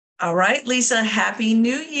All right, Lisa, Happy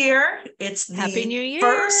New Year. It's Happy the New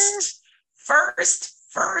Year.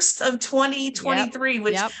 first of Yep. 2023,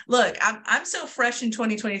 which Yep. look, I'm so fresh in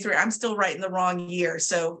 2023. I'm still writing the wrong year.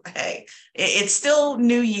 So, hey, it's still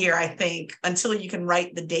New Year, I think, until you can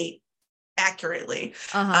write the date accurately.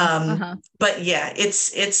 Uh-huh. Uh-huh. But yeah,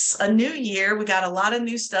 it's a new year. We got a lot of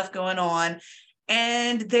new stuff going on.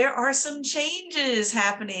 And there are some changes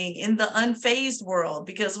happening in the unfazed world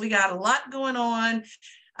because we got a lot going on.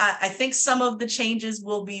 I think some of the changes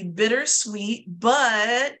will be bittersweet,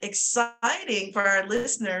 but exciting for our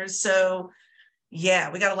listeners. So, yeah,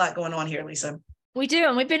 we got a lot going on here, Lisa. We do.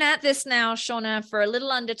 And we've been at this now, Shauna, for a little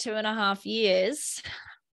under 2.5 years,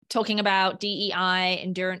 talking about DEI,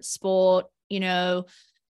 endurance sport, and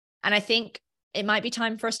I think it might be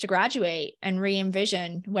time for us to graduate and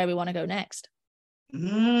re-envision where we want to go next.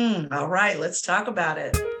 All right, let's talk about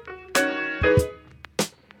it.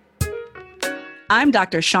 I'm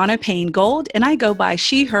Dr. Shauna Payne Gold, and I go by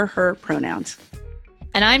she, her pronouns.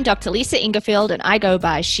 And I'm Dr. Lisa Ingerfield, and I go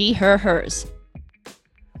by she, hers.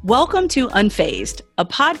 Welcome to Unfazed, a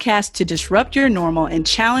podcast to disrupt your normal and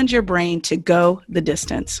challenge your brain to go the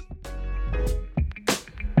distance.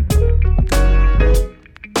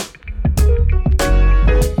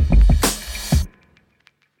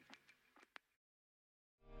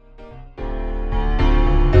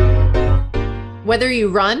 Whether you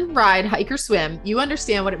run, ride, hike, or swim, you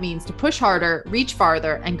understand what it means to push harder, reach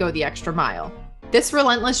farther, and go the extra mile. This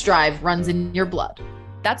relentless drive runs in your blood.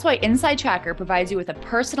 That's why Inside Tracker provides you with a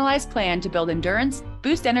personalized plan to build endurance,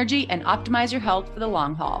 boost energy, and optimize your health for the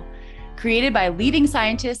long haul. Created by leading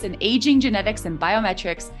scientists in aging genetics and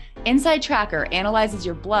biometrics, Inside Tracker analyzes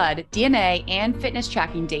your blood, DNA, and fitness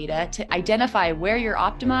tracking data to identify where you're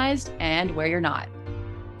optimized and where you're not.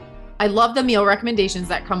 I love the meal recommendations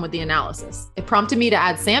that come with the analysis. It prompted me to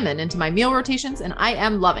add salmon into my meal rotations, and I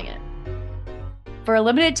am loving it. For a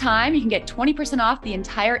limited time, you can get 20% off the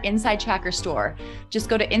entire Inside Tracker store. Just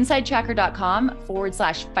go to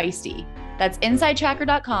insidetracker.com/feisty. That's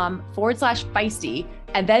insidetracker.com/feisty,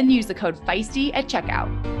 and then use the code feisty at checkout.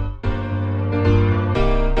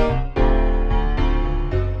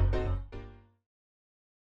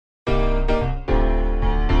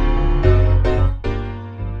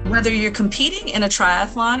 Whether you're competing in a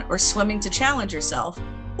triathlon or swimming to challenge yourself,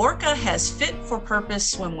 Orca has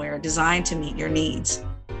fit-for-purpose swimwear designed to meet your needs.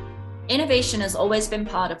 Innovation has always been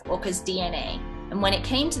part of Orca's DNA, and when it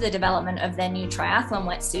came to the development of their new triathlon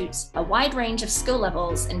wetsuits, a wide range of skill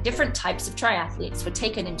levels and different types of triathletes were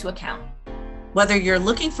taken into account. Whether you're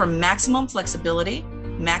looking for maximum flexibility,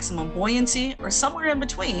 maximum buoyancy, or somewhere in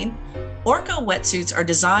between, Orca wetsuits are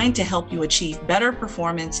designed to help you achieve better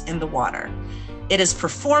performance in the water. It is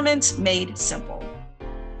performance made simple.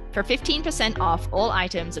 For 15% off all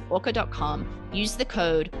items at orca.com, use the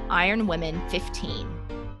code IRONWOMEN15.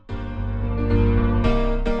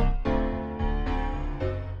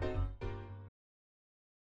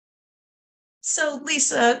 So,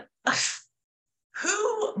 Lisa,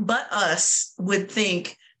 who but us would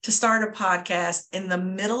think to start a podcast in the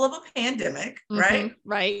middle of a pandemic, right?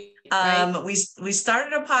 Right. We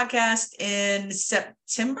started a podcast in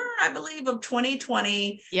September, I believe, of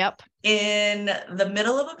 2020. Yep. In the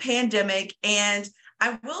middle of a pandemic. And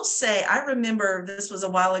I will say, I remember this was a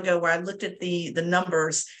while ago where I looked at the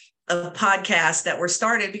numbers of podcasts that were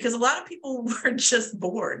started because a lot of people were just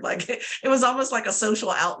bored. Like it was almost like a social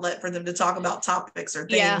outlet for them to talk about topics or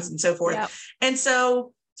things and so forth. Yep. And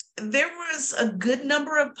so there was a good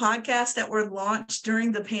number of podcasts that were launched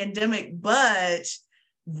during the pandemic, but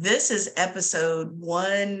this is episode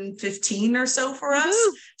 115 or so for us.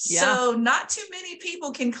 Yeah. So not too many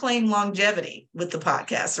people can claim longevity with the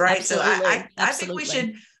podcast, right? Absolutely. So I think we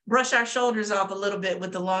should brush our shoulders off a little bit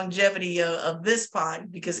with the longevity of this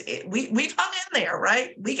pod because we've hung in there,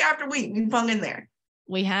 right? Week after week, we've hung in there.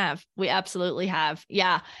 We absolutely have.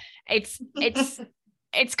 Yeah.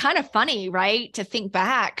 It's kind of funny, right? To think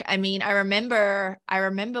back. I mean, I remember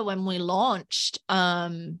when we launched,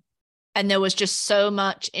 and there was just so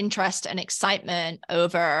much interest and excitement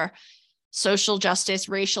over social justice,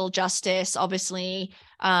 racial justice. Obviously,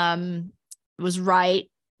 was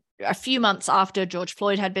right a few months after George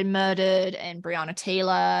Floyd had been murdered, and Breonna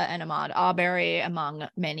Taylor and Ahmaud Arbery, among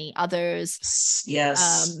many others.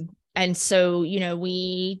 Yes. And so,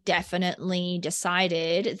 we definitely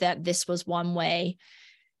decided that this was one way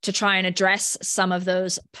to try and address some of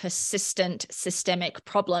those persistent systemic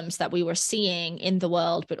problems that we were seeing in the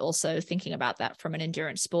world, but also thinking about that from an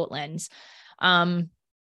endurance sport lens.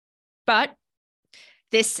 But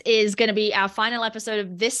this is going to be our final episode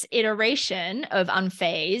of this iteration of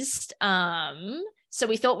Unfazed. So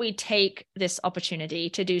we thought we'd take this opportunity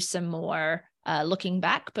to do some more looking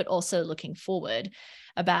back, but also looking forward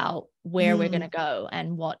about where we're going to go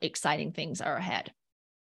and what exciting things are ahead.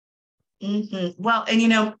 Well,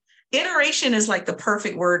 and iteration is like the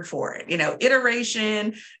perfect word for it.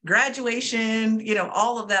 Iteration, graduation,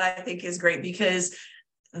 all of that I think is great, because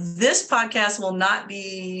this podcast will not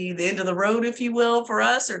be the end of the road, if you will, for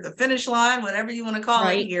us, or the finish line, whatever you want to call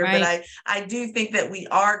it here. Right. But I do think that we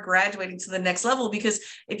are graduating to the next level, because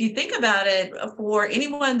if you think about it, for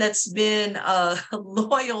anyone that's been a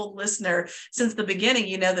loyal listener since the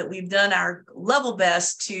beginning, that we've done our level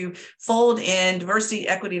best to fold in diversity,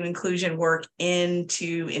 equity, and inclusion work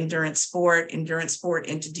into endurance sport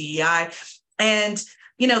into DEI. And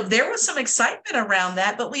there was some excitement around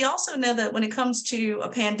that, but we also know that when it comes to a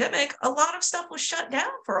pandemic, a lot of stuff was shut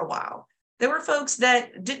down for a while. There were folks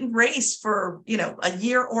that didn't race for, a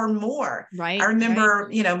year or more. Right. I remember,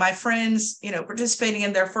 my friends, participating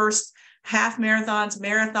in their first half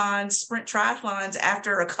marathons, sprint triathlons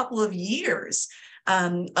after a couple of years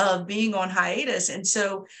of being on hiatus. And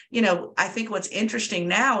so, I think what's interesting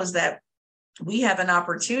now is that we have an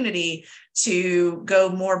opportunity to go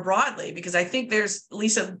more broadly, because I think there's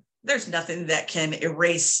nothing that can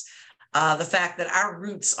erase the fact that our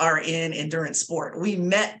roots are in endurance sport. We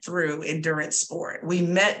met through endurance sport. We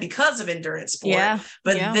met because of endurance sport.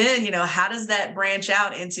 Then, how does that branch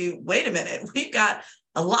out into, wait a minute, we've got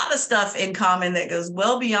a lot of stuff in common that goes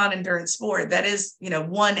well beyond endurance sport. That is,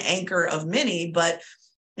 one anchor of many, but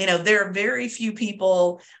there are very few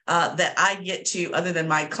people that I get to, other than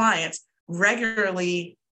my clients,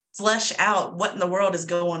 regularly flesh out what in the world is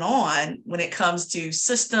going on when it comes to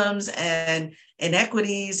systems and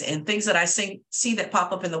inequities and things that I see that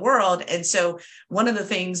pop up in the world. And so one of the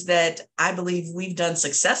things that I believe we've done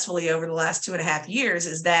successfully over the last 2.5 years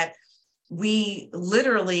is that we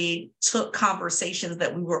literally took conversations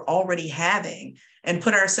that we were already having and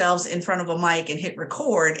put ourselves in front of a mic and hit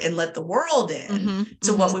record and let the world in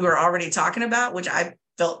to what we were already talking about, which I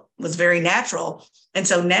felt was very natural. And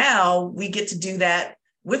so now we get to do that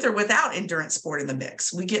with or without endurance sport in the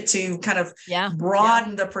mix. We get to kind of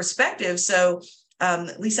broaden the perspective. So,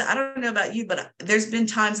 Lisa, I don't know about you, but there's been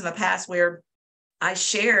times in the past where I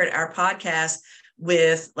shared our podcast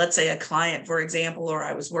with, let's say, a client, for example, or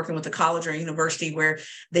I was working with a college or a university where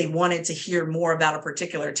they wanted to hear more about a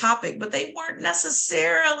particular topic, but they weren't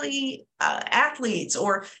necessarily athletes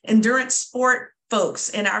or endurance sport folks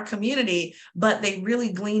in our community, but they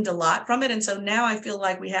really gleaned a lot from it. And so now I feel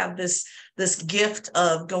like we have this gift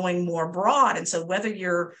of going more broad. And so whether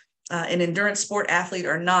you're an endurance sport athlete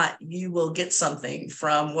or not, you will get something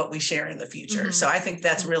from what we share in the future. So I think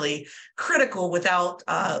that's really critical without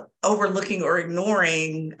overlooking or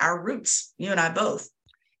ignoring our roots, you and I both.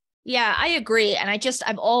 Yeah, I agree. And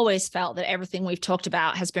I've always felt that everything we've talked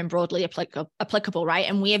about has been broadly applicable, right?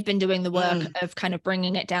 And we have been doing the work of kind of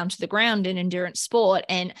bringing it down to the ground in endurance sport.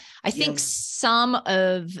 And I think some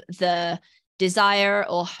of the desire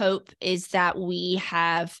or hope is that we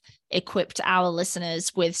have equipped our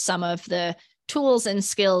listeners with some of the tools and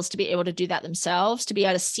skills to be able to do that themselves, to be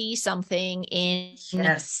able to see something in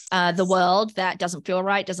the world that doesn't feel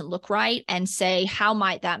right, doesn't look right, and say, how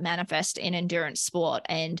might that manifest in endurance sport?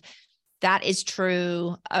 And that is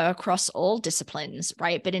true across all disciplines,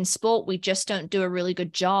 right? But in sport, we just don't do a really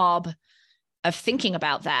good job of thinking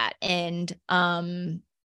about that. And,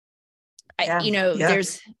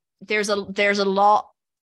 there's a lot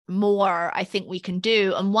more I think we can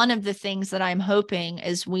do. And one of the things that I'm hoping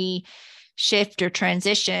as we shift or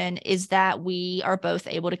transition is that we are both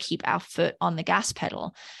able to keep our foot on the gas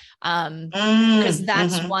pedal. Because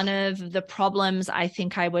that's one of the problems I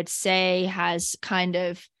think I would say has kind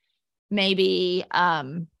of maybe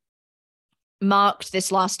marked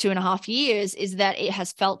this last 2.5 years, is that it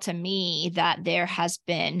has felt to me that there has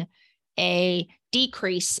been a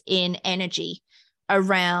decrease in energy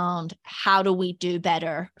around how do we do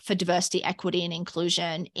better for diversity, equity, and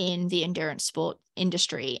inclusion in the endurance sport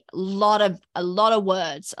industry. A lot of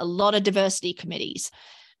words, a lot of diversity committees,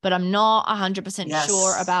 but I'm not 100%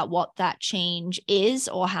 sure about what that change is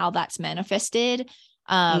or how that's manifested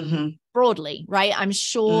broadly, right? I'm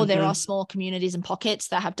sure there are small communities and pockets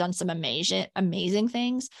that have done some amazing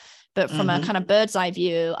things, but from a kind of bird's eye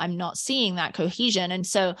view, I'm not seeing that cohesion. And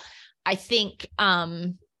so I think,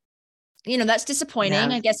 that's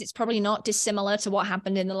disappointing. I guess it's probably not dissimilar to what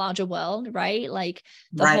happened in the larger world, right? Like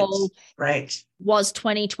the whole, was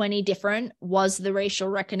 2020 different? Was the racial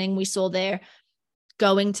reckoning we saw there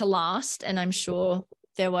going to last? And I'm sure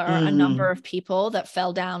there were a number of people that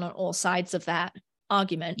fell down on all sides of that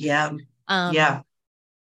argument. That's right.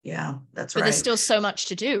 But there's still so much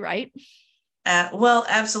to do, right? Well,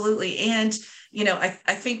 absolutely. And,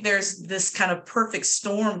 I think there's this kind of perfect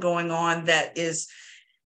storm going on that is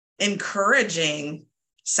encouraging,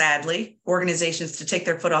 sadly, organizations to take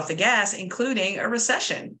their foot off the gas, including a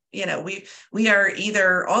recession. We are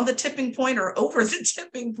either on the tipping point or over the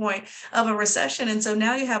tipping point of a recession. And so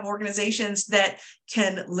now you have organizations that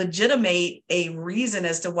can legitimate a reason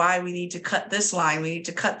as to why we need to cut this line. We need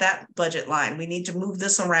to cut that budget line. We need to move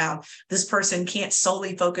this around. This person can't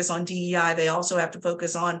solely focus on DEI. They also have to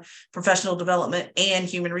focus on professional development and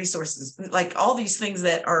human resources, like all these things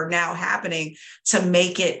that are now happening to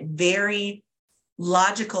make it very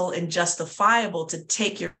logical and justifiable to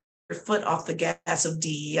take your foot off the gas of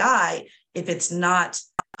DEI if it's not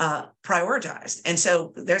prioritized. And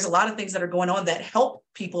so there's a lot of things that are going on that help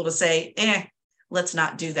people to say, let's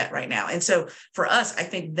not do that right now. And so for us, I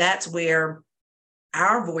think that's where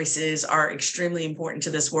our voices are extremely important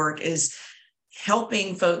to this work, is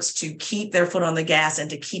helping folks to keep their foot on the gas and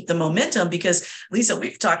to keep the momentum. Because Lisa,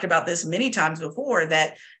 we've talked about this many times before,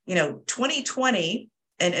 that 2020,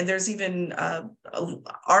 and there's even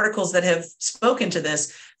articles that have spoken to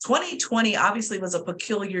this. 2020 obviously was a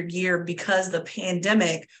peculiar year because the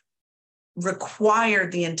pandemic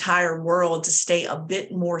required the entire world to stay a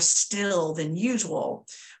bit more still than usual,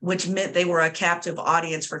 which meant they were a captive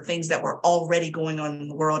audience for things that were already going on in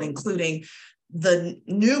the world, including the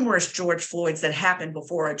numerous George Floyds that happened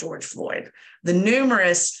before a George Floyd, the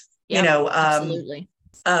numerous, absolutely.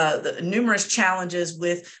 The numerous challenges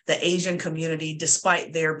with the Asian community,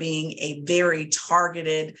 despite there being a very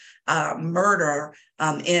targeted murder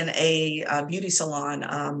in a beauty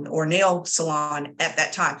salon or nail salon at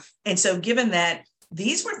that time. And so given that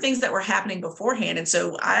these were things that were happening beforehand, and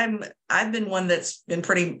so I've been one that's been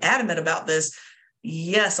pretty adamant about this.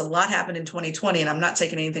 Yes, a lot happened in 2020, and I'm not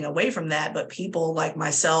taking anything away from that, but people like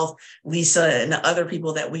myself, Lisa, and other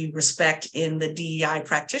people that we respect in the DEI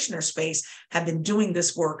practitioner space have been doing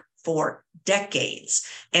this work for decades.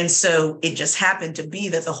 And so it just happened to be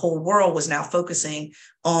that the whole world was now focusing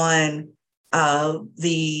on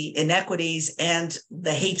the inequities and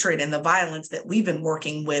the hatred and the violence that we've been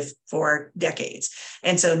working with for decades.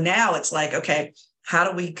 And so now it's like, okay, how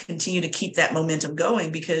do we continue to keep that momentum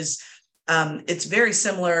going? Because it's very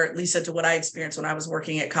similar, Lisa, to what I experienced when I was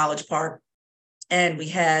working at College Park, and we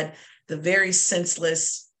had the very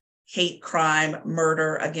senseless hate crime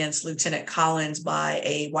murder against Lieutenant Collins by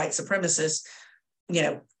a white supremacist,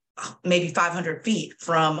 maybe 500 feet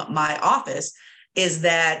from my office, is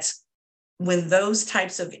that when those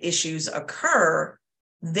types of issues occur,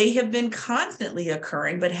 they have been constantly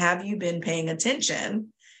occurring, but have you been paying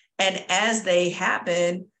attention? And as they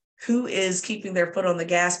happen, who is keeping their foot on the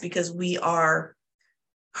gas because we are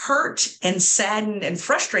hurt and saddened and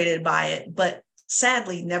frustrated by it, but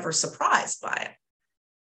sadly never surprised by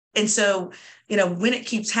it. And so, when it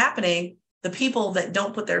keeps happening, the people that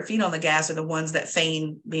don't put their feet on the gas are the ones that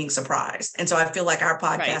feign being surprised. And so I feel like our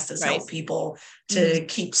podcast has helped people to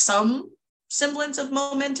keep some semblance of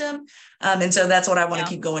momentum. And so that's what I want to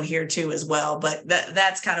keep going here too as well. But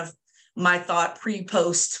that's kind of my thought pre,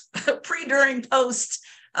 during, post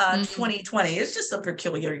 2020. It's just a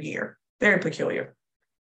peculiar year, very peculiar.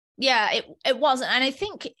 Yeah, it wasn't. And I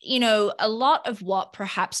think, a lot of what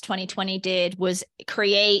perhaps 2020 did was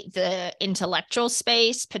create the intellectual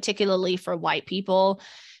space, particularly for white people,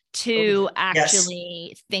 to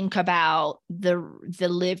actually think about the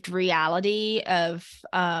lived reality of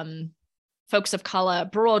folks of color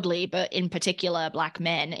broadly, but in particular Black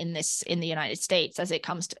men in the United States as it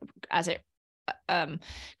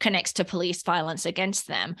connects to police violence against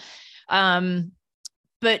them.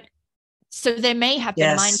 But so there may have been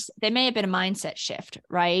a mindset shift,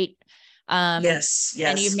 right? Yes.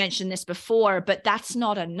 And you've mentioned this before, but that's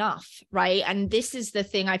not enough, right? And this is the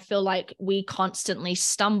thing I feel like we constantly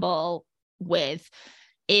stumble with,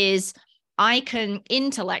 is I can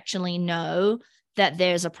intellectually know that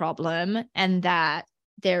there's a problem and that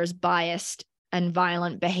there's biased and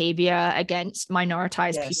violent behavior against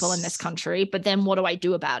minoritized people in this country, but then what do I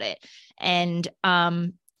do about it? And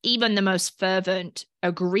even the most fervent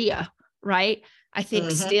agreeer, right, I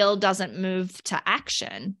think still doesn't move to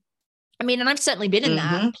action. I mean, and I've certainly been in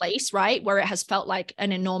that place, right, where it has felt like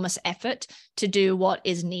an enormous effort to do what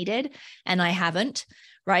is needed, and I haven't,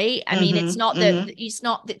 right? I mean, it's not that it's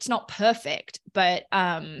not perfect, but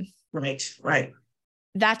right.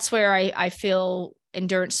 That's where I feel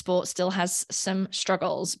endurance sport still has some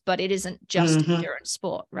struggles, but it isn't just endurance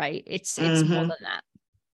sport, right? It's more than that.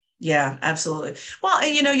 Yeah, absolutely. Well,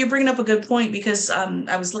 and you're bringing up a good point, because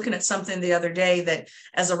I was looking at something the other day that,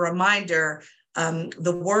 as a reminder,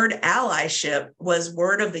 the word allyship was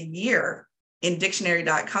word of the year in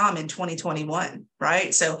dictionary.com in 2021,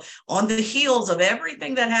 right? So on the heels of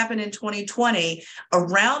everything that happened in 2020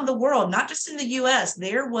 around the world, not just in the US,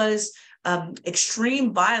 there was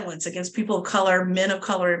extreme violence against people of color, men of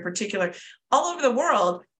color in particular, all over the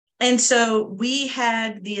world. And so we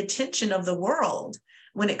had the attention of the world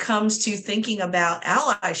when it comes to thinking about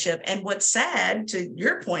allyship. And what's sad, to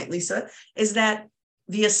your point, Lisa, is that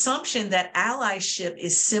the assumption that allyship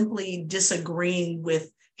is simply disagreeing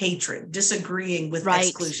with hatred, disagreeing with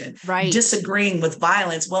exclusion, disagreeing with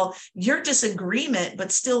violence. Well, your disagreement,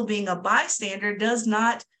 but still being a bystander, does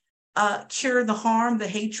not cure the harm, the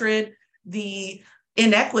hatred, the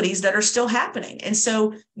inequities that are still happening. And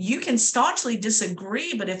so you can staunchly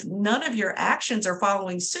disagree, but if none of your actions are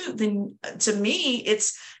following suit, then to me,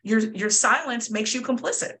 it's your silence makes you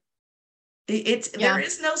complicit. There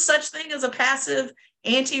is no such thing as a passive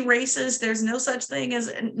anti-racist. There's no such thing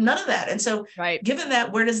as none of that. And so given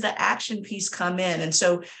that, where does the action piece come in? And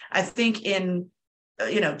so I think in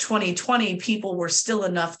 2020, people were still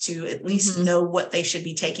enough to at least know what they should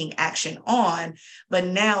be taking action on. But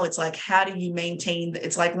now it's like, how do you maintain,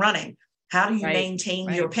 it's like running. How do you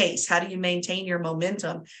maintain your pace? How do you maintain your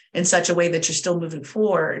momentum in such a way that you're still moving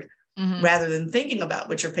forward rather than thinking about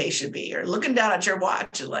what your pace should be or looking down at your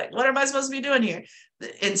watch and like, what am I supposed to be doing here?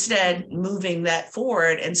 Instead, moving that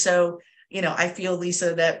forward. And so, I feel,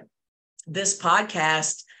 Lisa, that this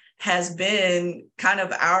podcast has been kind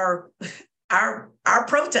of our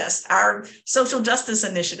protest, our social justice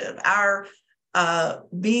initiative, our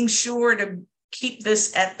being sure to keep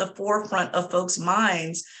this at the forefront of folks'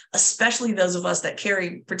 minds, especially those of us that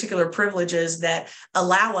carry particular privileges that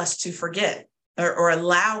allow us to forget or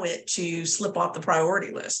allow it to slip off the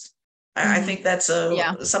priority list. I think that's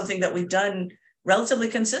something that we've done relatively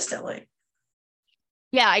consistently.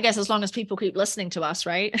 Yeah, I guess as long as people keep listening to us,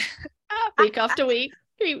 right? Week after week,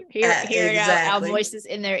 hearing our voices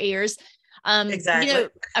in their ears. Exactly.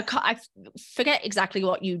 I forget exactly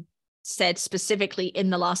what you said specifically in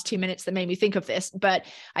the last 2 minutes that made me think of this, but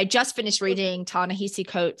I just finished reading Ta-Nehisi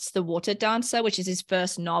Coates' The Water Dancer, which is his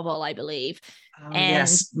first novel, I believe. And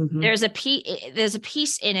there's a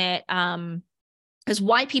piece in it, because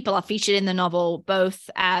white people are featured in the novel both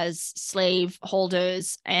as slave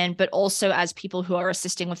holders but also as people who are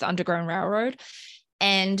assisting with the Underground Railroad.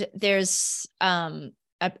 And there's an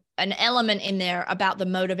element in there about the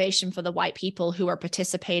motivation for the white people who are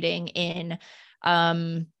participating in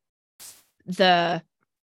the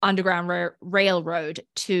Underground Railroad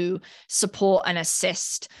to support and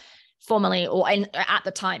assist formerly or at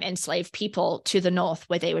the time enslaved people to the North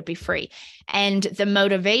where they would be free. And the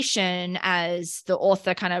motivation, as the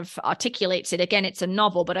author kind of articulates it, again, it's a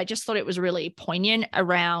novel, but I just thought it was really poignant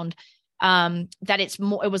around that it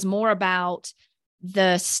was more about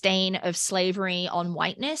the stain of slavery on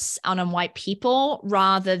whiteness and on white people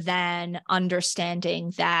rather than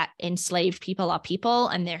understanding that enslaved people are people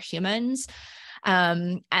and they're humans.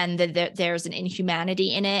 And that there's an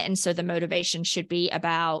inhumanity in it. And so the motivation should be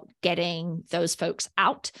about getting those folks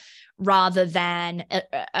out rather than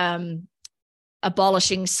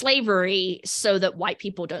abolishing slavery so that white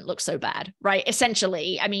people don't look so bad, right?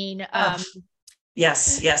 Essentially, I mean,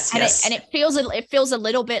 yes. And it feels a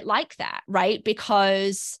little bit like that, right?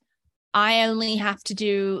 Because I only have to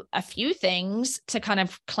do a few things to kind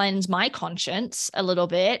of cleanse my conscience a little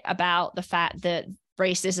bit about the fact that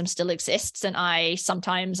racism still exists, and I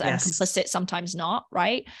sometimes am complicit, sometimes not,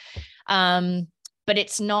 right? But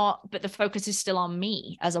it's not, but the focus is still on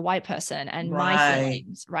me as a white person and my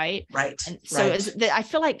feelings, right? And so I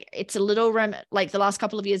feel like it's a little, like the last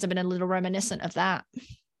couple of years have been a little reminiscent of that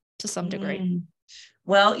to some degree.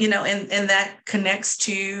 Well, and that connects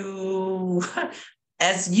to,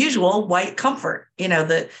 as usual, white comfort,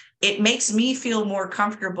 it makes me feel more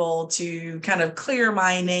comfortable to kind of clear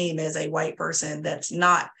my name as a white person that's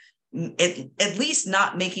not, at least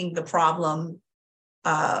not making the problem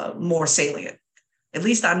more salient. At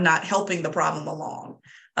least I'm not helping the problem along.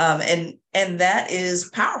 And that is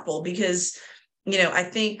powerful because, I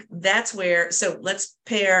think that's where, so let's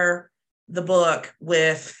pair the book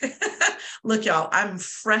with, look, y'all, I'm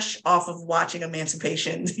fresh off of watching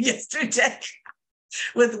Emancipation yesterday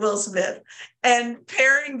with Will Smith, and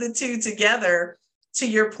pairing the two together, to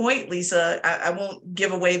your point, Lisa, I won't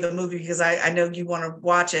give away the movie because I know you want to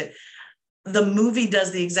watch it. The movie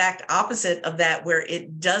does the exact opposite of that, where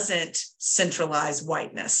it doesn't centralize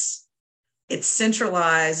whiteness. It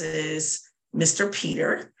centralizes Mr.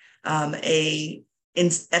 Peter, at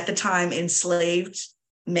the time enslaved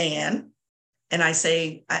man. And I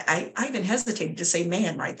say, I even hesitated to say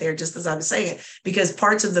man right there, just as I was saying it, because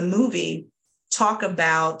parts of the movie talk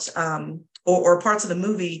about or parts of the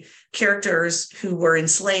movie, characters who were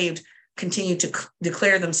enslaved continue to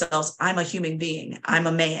declare themselves, I'm a human being, I'm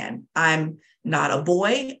a man, I'm not a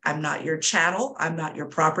boy, I'm not your chattel, I'm not your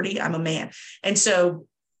property, I'm a man. And so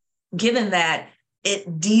given that,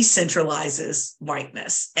 it decentralizes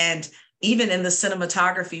whiteness. And even in the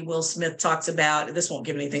cinematography, Will Smith talks about, this won't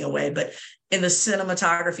give anything away, but in the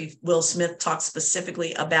cinematography, Will Smith talks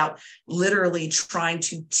specifically about literally trying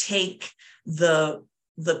to take the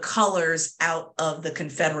colors out of the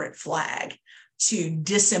Confederate flag, to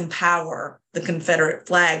disempower the Confederate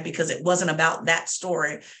flag, because it wasn't about that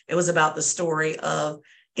story. It was about the story of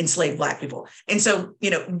enslaved Black people. And so,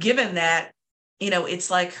 given that,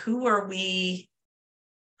 it's like, who are we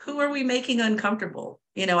making uncomfortable?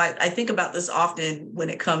 I think about this often when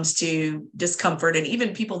it comes to discomfort, and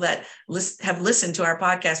even people that have listened to our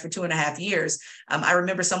podcast for 2.5 years. I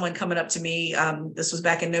remember someone coming up to me, this was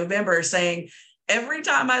back in November, saying, every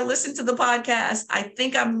time I listen to the podcast, I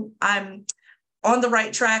think I'm on the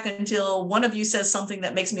right track until one of you says something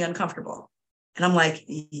that makes me uncomfortable. And I'm like,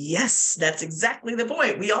 yes, that's exactly the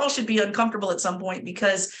point. We all should be uncomfortable at some point,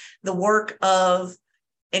 because the work of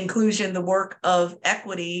inclusion, the work of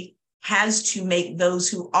equity has to make those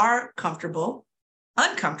who are comfortable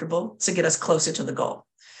uncomfortable to get us closer to the goal.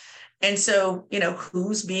 And so,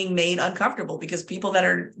 who's being made uncomfortable? Because people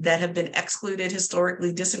that have been excluded,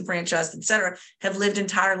 historically disenfranchised, et cetera, have lived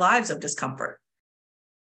entire lives of discomfort.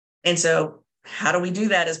 And so how do we do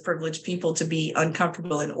that as privileged people to be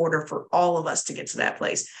uncomfortable in order for all of us to get to that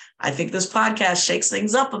place? I think this podcast shakes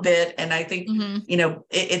things up a bit. And I think,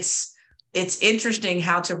 it's interesting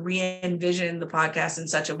how to re-envision the podcast in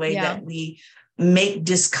such a way that we make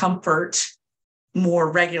discomfort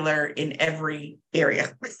more regular in every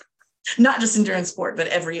area, not just endurance sport, but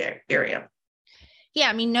every area. Yeah.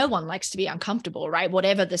 I mean, no one likes to be uncomfortable, right?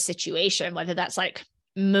 Whatever the situation, whether that's like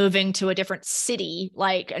moving to a different city,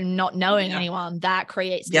 like, and not knowing anyone, that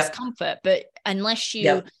creates discomfort. But unless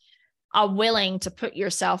you are willing to put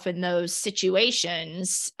yourself in those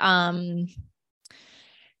situations,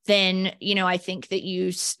 then, I think that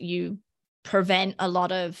you prevent a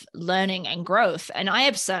lot of learning and growth. And I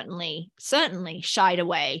have certainly shied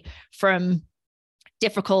away from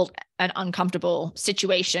difficult and uncomfortable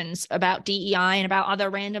situations about DEI and about other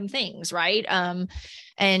random things, right?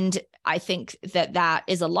 And I think that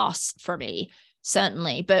is a loss for me,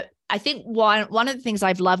 certainly. But I think one of the things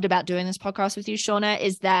I've loved about doing this podcast with you, Shauna,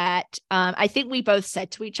 is that I think we both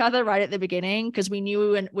said to each other right at the beginning, because we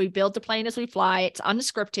knew, and we build the plane as we fly. It's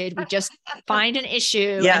unscripted. We just find an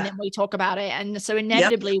issue and then we talk about it. And so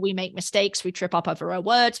inevitably we make mistakes. We trip up over our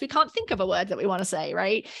words. We can't think of a word that we want to say,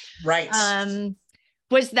 right? Right.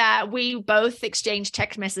 Was that we both exchanged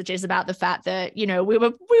text messages about the fact that, we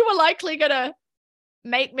were likely going to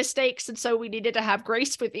make mistakes. And so we needed to have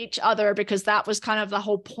grace with each other, because that was kind of the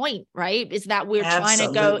whole point, right? Is that we're trying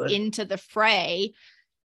to go into the fray.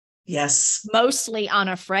 Yes. Mostly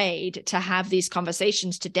unafraid to have these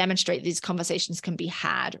conversations, to demonstrate these conversations can be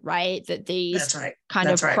had, right? That these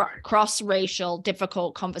cross-racial,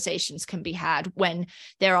 difficult conversations can be had when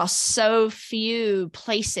there are so few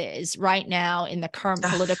places right now in the current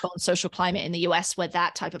political and social climate in the US where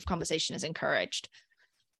that type of conversation is encouraged.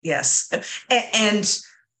 Yes. And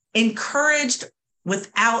encouraged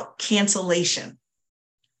without cancellation.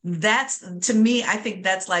 That's, to me, I think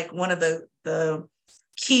that's like one of the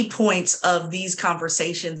key points of these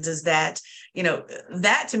conversations, is that,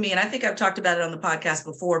 that to me, and I think I've talked about it on the podcast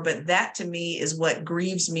before, but that to me is what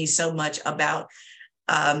grieves me so much about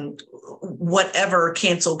whatever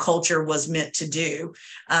cancel culture was meant to do,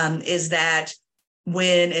 is that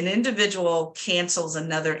when an individual cancels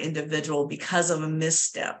another individual because of a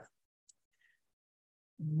misstep,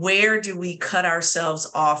 where do we cut ourselves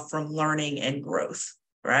off from learning and growth?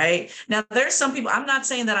 Right now, there's some people, I'm not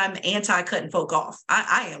saying that I'm anti-cutting folk off.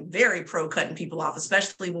 I am very pro cutting people off,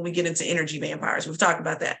 especially when we get into energy vampires. We've talked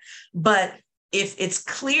about that. But if it's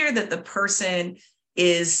clear that the person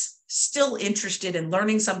is still interested in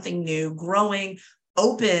learning something new, growing,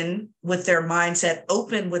 open with their mindset,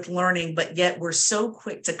 open with learning, but yet we're so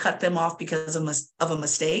quick to cut them off because of a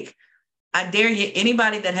mistake, I dare you,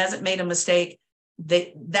 anybody that hasn't made a mistake,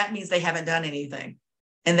 that means they haven't done anything.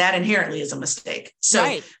 And that inherently is a mistake.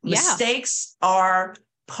 So mistakes are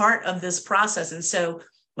part of this process. And so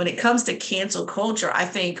when it comes to cancel culture, I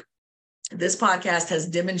think this podcast has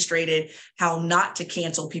demonstrated how not to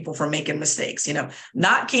cancel people for making mistakes,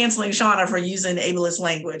 not canceling Shauna for using ableist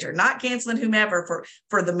language, or not canceling whomever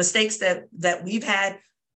for the mistakes that we've had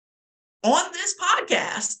on this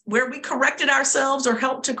podcast, where we corrected ourselves or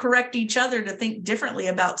helped to correct each other to think differently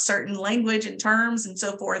about certain language and terms and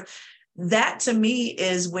so forth. that to me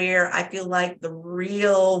is where I feel like the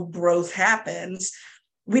real growth happens.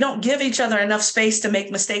 We don't give each other enough space to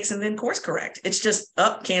make mistakes and then course correct. It's just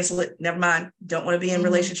cancel it. Never mind. Don't want to be in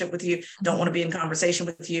relationship with you. Don't want to be in conversation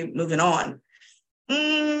with you. Moving on.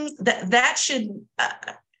 That should,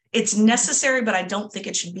 it's necessary, but I don't think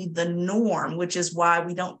it should be the norm, which is why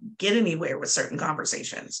we don't get anywhere with certain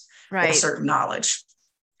conversations or certain knowledge.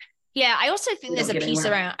 Yeah. I also think there's a piece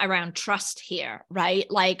around trust here, right?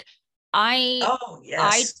 Like I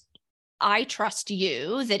trust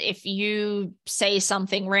you that if you say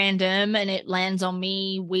something random and it lands on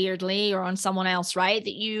me weirdly or on someone else, right,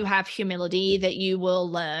 that you have humility, that you will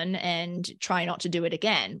learn and try not to do it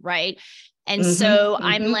again, right? And so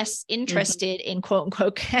I'm less interested in quote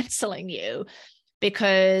unquote canceling you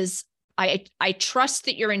because I trust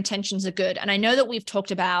that your intentions are good. And I know that we've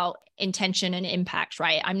talked about intention and impact,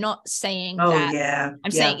 right? I'm not saying that.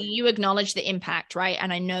 I'm saying you acknowledge the impact, right?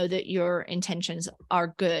 And I know that your intentions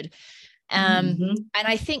are good. And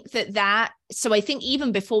I think so I think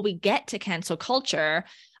even before we get to cancel culture,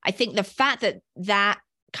 I think the fact that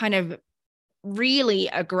kind of really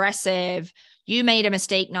aggressive, you made a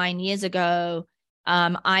mistake 9 years ago.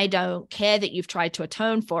 I don't care that you've tried to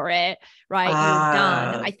atone for it, right? You're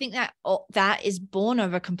done. I think that is born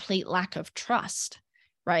of a complete lack of trust,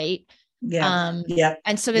 right?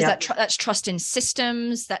 And so there's that's trust in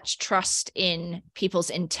systems, that's trust in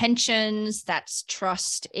people's intentions, that's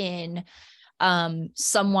trust in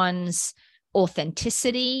someone's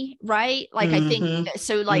authenticity, right? Like I think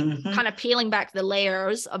so, like kind of peeling back the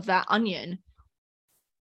layers of that onion.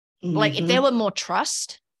 Like if there were more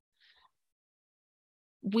trust,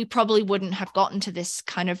 we probably wouldn't have gotten to this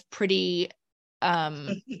kind of pretty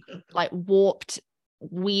like warped,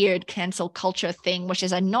 weird cancel culture thing, which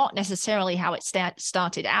is not necessarily how it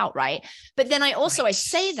started out, right? But then I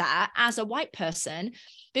say that as a white person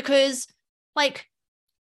because, like,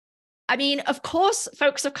 I mean, of course,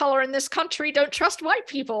 folks of color in this country don't trust white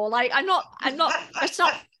people. Like, I'm not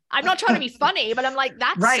trying to be funny, but I'm like,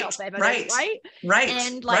 that's self-evident, right?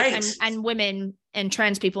 And like, and women and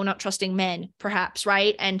trans people not trusting men, perhaps,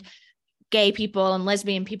 right? And gay people and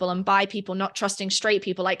lesbian people and bi people not trusting straight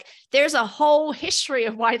people. Like, there's a whole history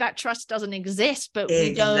of why that trust doesn't exist, but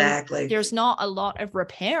there's not a lot of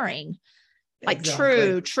repairing, like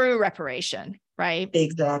true reparation, right?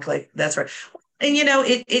 Exactly. That's right. And,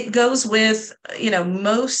 it goes with,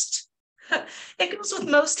 most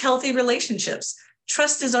healthy relationships.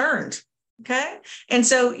 Trust is earned. Okay. And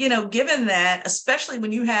so, given that, especially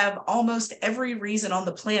when you have almost every reason on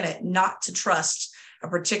the planet not to trust a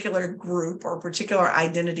particular group or a particular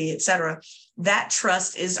identity, et cetera, that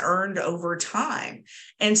trust is earned over time.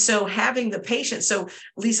 And so having the patience. So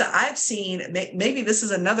Lisa, I've seen, maybe this is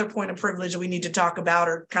another point of privilege that we need to talk about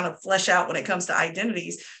or kind of flesh out when it comes to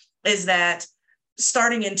identities, is that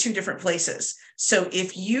starting in two different places. So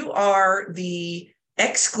if you are the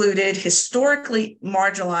excluded, historically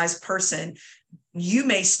marginalized person, you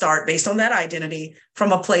may start based on that identity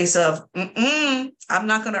from a place of, I'm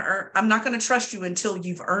not going to trust you until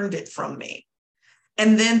you've earned it from me.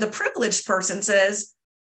 And then the privileged person says,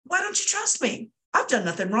 why don't you trust me? I've done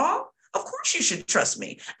nothing wrong. Of course you should trust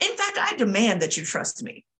me. In fact, I demand that you trust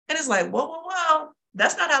me. And it's like, whoa,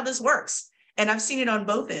 that's not how this works. And I've seen it on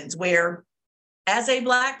both ends where, as a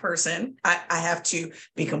Black person, I have to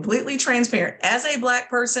be completely transparent. As a Black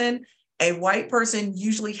person, a white person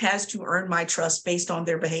usually has to earn my trust based on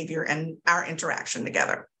their behavior and our interaction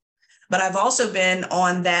together. But I've also been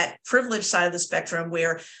on that privileged side of the spectrum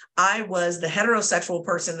where I was the heterosexual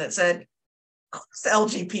person that said, of course,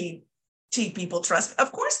 LGBT people trust me.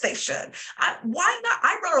 Of course they should. Why not?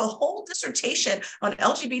 I wrote a whole dissertation on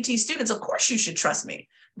LGBT students. Of course you should trust me.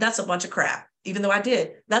 That's a bunch of crap. Even though I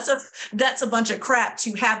did, that's a bunch of crap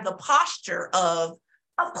to have the posture of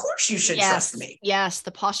course you should trust me. Yes,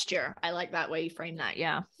 the posture. I like that way you frame that.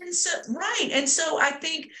 Yeah. And so, And so I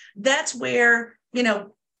think that's where,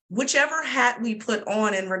 whichever hat we put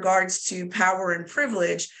on in regards to power and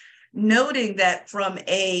privilege, noting that from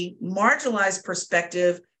a marginalized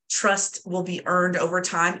perspective, trust will be earned over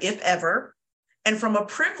time, if ever. And from a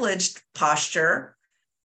privileged posture,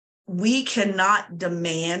 we cannot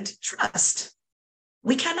demand trust.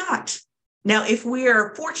 We cannot. Now, if we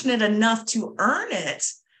are fortunate enough to earn it,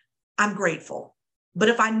 I'm grateful. But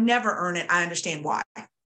if I never earn it, I understand why.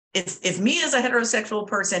 If me as a heterosexual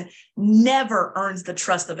person never earns the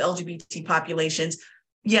trust of LGBT populations,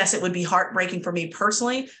 yes, it would be heartbreaking for me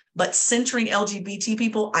personally, but centering LGBT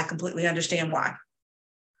people, I completely understand why.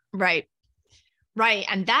 Right. Right.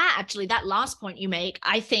 And that last point you make,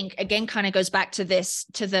 I think, again, kind of goes back to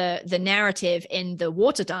the narrative in The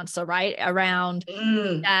Water Dancer, right? Around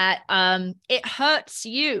that it hurts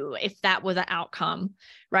you if that were the outcome,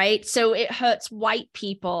 right? So it hurts white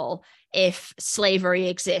people if slavery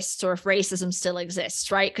exists or if racism still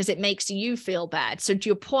exists, right? Because it makes you feel bad. So to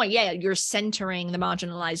your point, yeah, you're centering the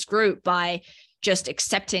marginalized group by just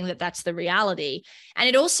accepting that that's the reality. And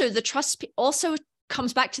it also, the trust also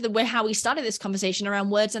comes back to how we started this conversation around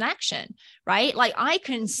words and action, right? Like I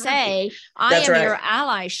can say, I am your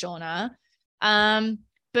ally, Shauna.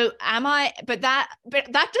 That's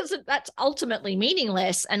ultimately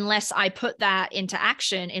meaningless unless I put that into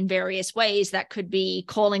action in various ways. That could be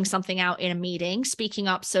calling something out in a meeting, speaking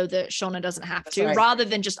up so that Shauna doesn't have to, rather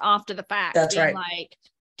than just after the fact being like,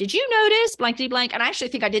 did you notice blankety blank? And I actually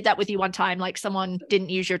think I did that with you one time. Like someone didn't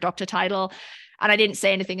use your doctor title and I didn't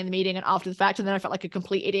say anything in the meeting and after the fact. And then I felt like a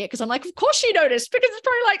complete idiot because I'm like, of course she noticed, because it's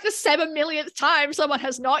probably like the 7 millionth time someone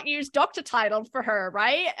has not used doctor title for her,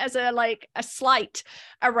 right? As a slight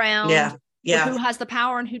around who has the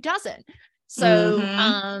power and who doesn't. So,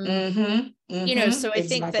 you know, so I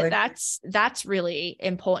think that's really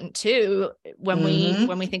important too. When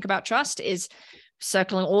we think about trust, is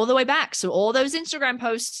circling all the way back. So all those Instagram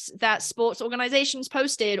posts that sports organizations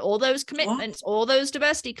posted, all those commitments, all those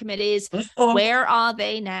diversity committees, where are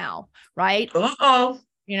they now? Right.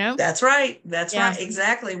 You know, that's right. That's right.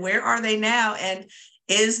 Exactly. Where are they now? And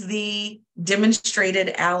is the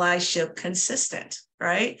demonstrated allyship consistent?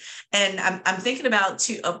 Right. And I'm thinking about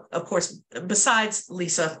two, of course, besides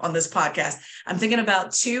Lisa on this podcast, I'm thinking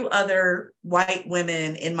about two other white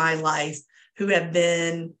women in my life who have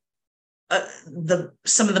been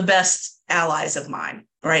some of the best allies of mine,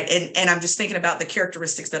 right? And I'm just thinking about the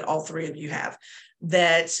characteristics that all three of you have,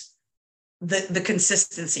 that the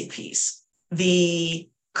consistency piece, the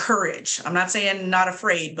courage. I'm not saying not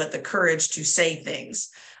afraid, but the courage to say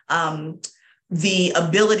things, the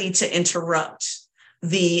ability to interrupt,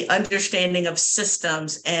 the understanding of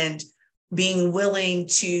systems and being willing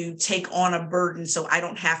to take on a burden so I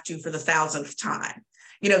don't have to for the 1,000th time.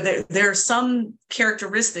 You know, there are some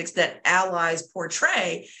characteristics that allies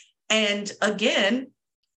portray. And again,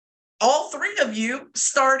 all three of you,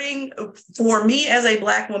 starting for me as a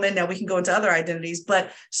Black woman, now we can go into other identities,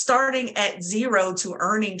 but starting at 0 to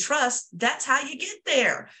earning trust, that's how you get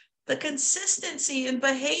there. The consistency in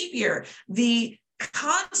behavior, the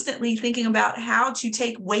constantly thinking about how to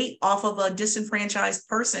take weight off of a disenfranchised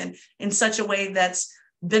person in such a way that's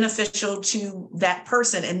beneficial to that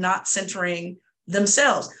person and not centering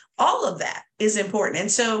themselves. All of that is important.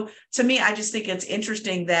 And so to me, I just think it's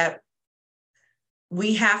interesting that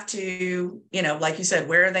we have to, you know, like you said,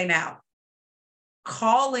 where are they now?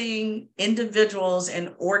 Calling individuals and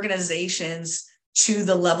organizations to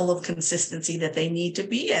the level of consistency that they need to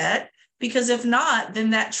be at, because if not, then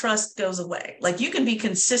that trust goes away. Like you can be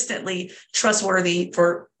consistently trustworthy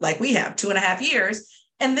for, like we have, 2.5 years.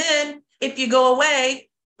 And then if you go away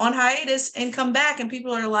on hiatus and come back and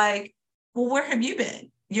people are like, well, where have you been?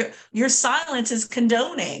 Your silence is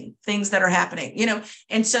condoning things that are happening, you know?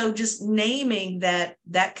 And so just naming that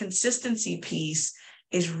consistency piece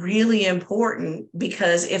is really important,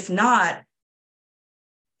 because if not,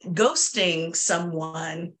 ghosting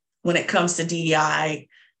someone when it comes to DEI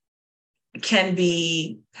can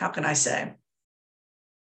be, how can I say?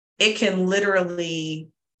 It can literally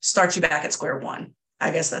start you back at square one.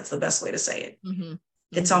 I guess that's the best way to say it. Mm-hmm.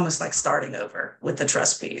 It's almost like starting over with the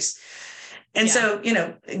trust piece. And so, you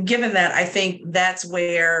know, given that, I think that's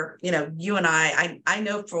where, you know, you and I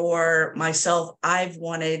know for myself, I've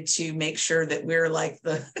wanted to make sure that we're like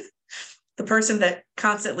the person that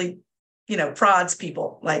constantly, you know, prods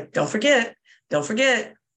people, like, don't forget.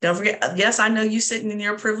 Yes, I know you sitting in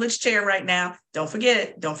your privileged chair right now. Don't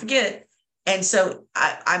forget. And so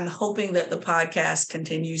I'm hoping that the podcast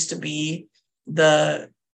continues to be the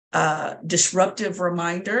disruptive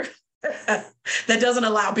reminder that doesn't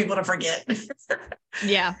allow people to forget.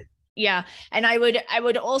 Yeah. And I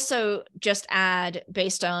would also just add,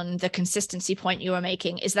 based on the consistency point you were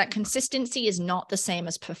making, is that consistency is not the same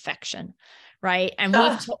as perfection, right? And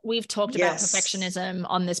we've talked about perfectionism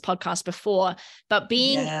on this podcast before, but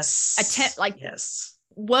being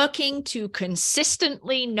working to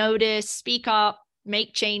consistently notice, speak up,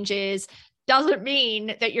 make changes doesn't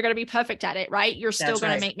mean that you're going to be perfect at it, right? You're still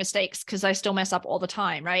going to make mistakes, because I still mess up all the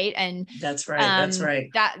time, right? And that's right.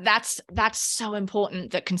 That's so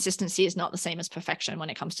important, that consistency is not the same as perfection when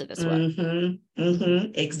it comes to this work.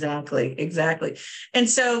 Exactly. And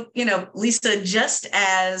so, you know, Lisa, just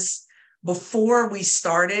as before we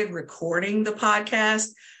started recording the podcast,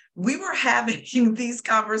 we were having these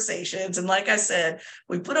conversations. And like I said,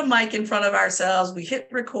 we put a mic in front of ourselves, we hit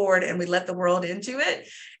record, and we let the world into it.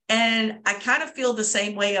 And I kind of feel the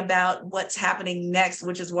same way about what's happening next,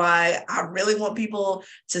 which is why I really want people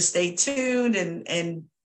to stay tuned and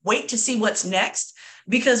wait to see what's next,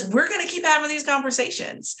 because we're going to keep having these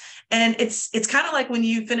conversations. And it's kind of like when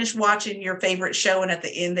you finish watching your favorite show and at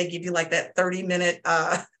the end they give you like that 30-minute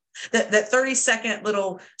that 30-second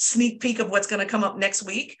little sneak peek of what's going to come up next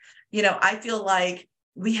week. I feel like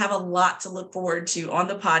we have a lot to look forward to on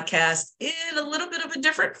the podcast in a little bit of a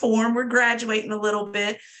different form. We're graduating a little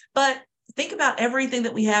bit, but think about everything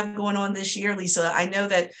that we have going on this year, Lisa. I know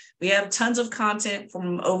that we have tons of content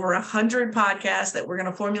from over 100 podcasts that we're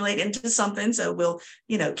going to formulate into something. So we'll,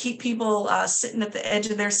 keep people sitting at the edge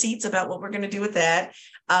of their seats about what we're going to do with that.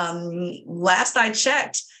 Last I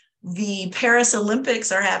checked, the Paris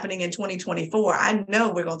Olympics are happening in 2024. I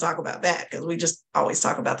know we're going to talk about that because we just always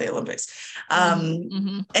talk about the Olympics.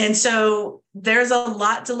 And so there's a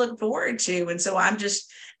lot to look forward to. And so I'm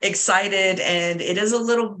just excited, and it is a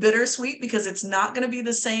little bittersweet because it's not going to be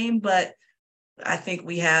the same, but I think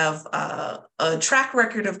we have a track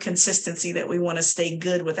record of consistency that we want to stay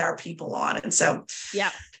good with our people on. And so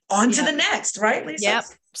on to the next, right, Lisa? Yep.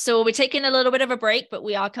 So we're taking a little bit of a break, but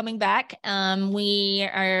we are coming back. We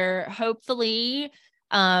are hopefully,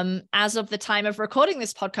 as of the time of recording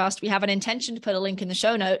this podcast, we have an intention to put a link in the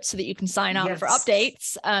show notes so that you can sign up for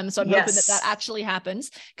updates. So I'm hoping that actually happens,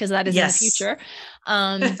 because that is in the future.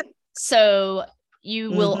 So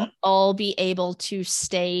you will all be able to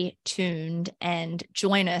stay tuned and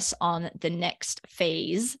join us on the next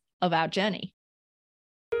phase of our journey.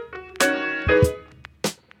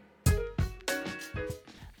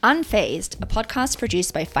 Unfazed, a podcast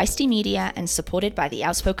produced by Feisty Media and supported by the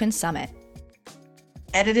Outspoken Summit.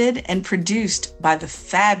 Edited and produced by the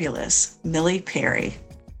fabulous Millie Perry.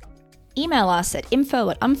 Email us at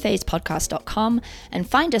info@unfazedpodcast.com and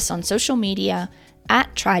find us on social media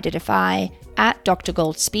at Try to Defy, at Dr.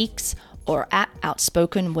 Gold Speaks, or at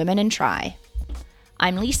Outspoken Women in Try.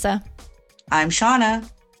 I'm Lisa. I'm Shauna.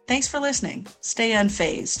 Thanks for listening. Stay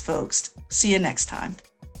unfazed, folks. See you next time.